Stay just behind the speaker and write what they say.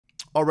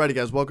Alrighty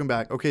guys, welcome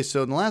back. Okay,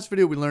 so in the last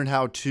video we learned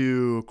how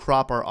to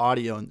crop our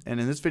audio, and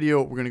in this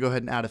video we're going to go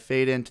ahead and add a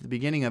fade in to the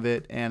beginning of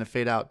it and a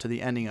fade out to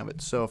the ending of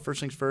it. So first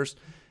things first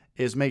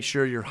is make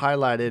sure you're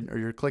highlighted or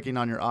you're clicking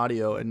on your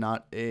audio and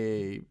not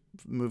a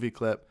movie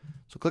clip.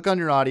 So click on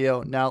your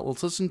audio. Now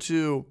let's listen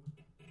to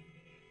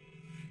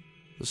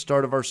the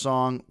start of our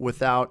song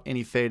without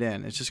any fade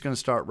in. It's just going to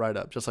start right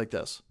up, just like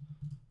this.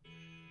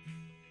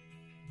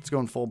 It's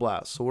going full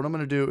blast. So what I'm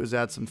going to do is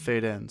add some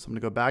fade in. So I'm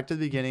going to go back to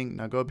the beginning.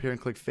 Now go up here and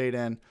click fade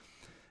in.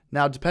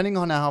 Now, depending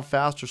on how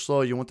fast or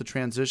slow you want the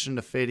transition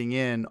to fading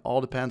in,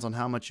 all depends on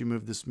how much you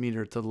move this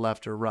meter to the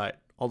left or right.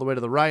 All the way to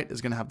the right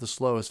is going to have the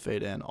slowest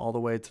fade in. All the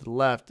way to the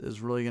left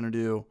is really going to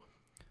do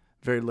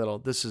very little.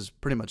 This is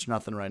pretty much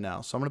nothing right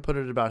now. So I'm going to put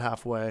it about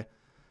halfway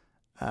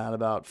at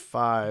about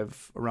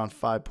 5, around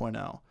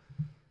 5.0,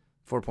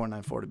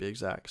 4.94 to be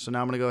exact. So now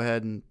I'm going to go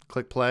ahead and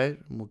click play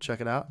and we'll check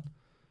it out.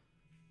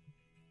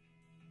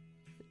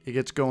 It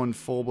gets going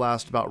full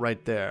blast about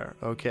right there.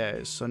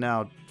 Okay, so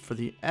now for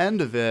the end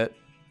of it,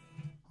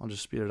 I'll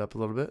just speed it up a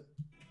little bit.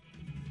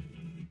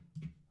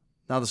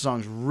 Now the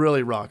song's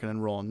really rocking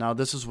and rolling. Now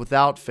this is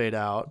without fade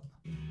out.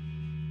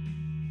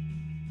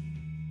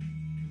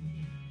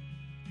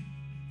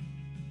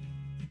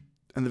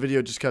 And the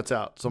video just cuts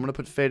out. So I'm going to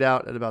put fade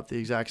out at about the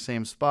exact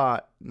same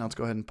spot. Now let's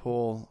go ahead and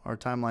pull our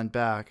timeline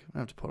back. I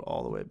have to put it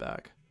all the way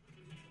back.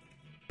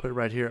 Put it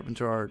right here up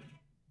into our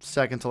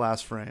second to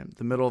last frame,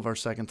 the middle of our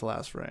second to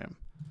last frame.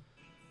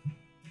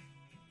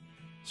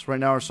 So right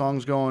now our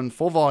song's going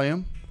full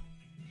volume.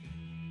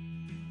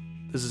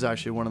 This is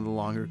actually one of the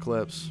longer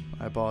clips.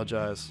 I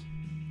apologize,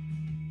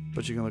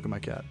 but you can look at my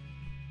cat.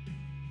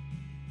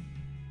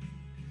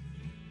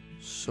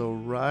 So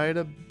right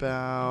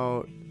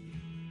about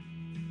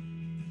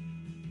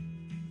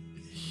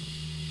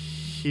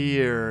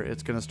here,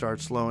 it's going to start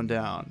slowing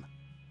down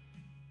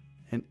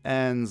and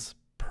ends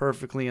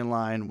perfectly in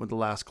line with the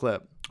last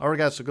clip. Alright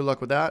guys, so good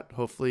luck with that.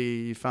 Hopefully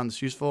you found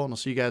this useful, and I'll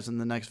see you guys in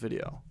the next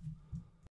video.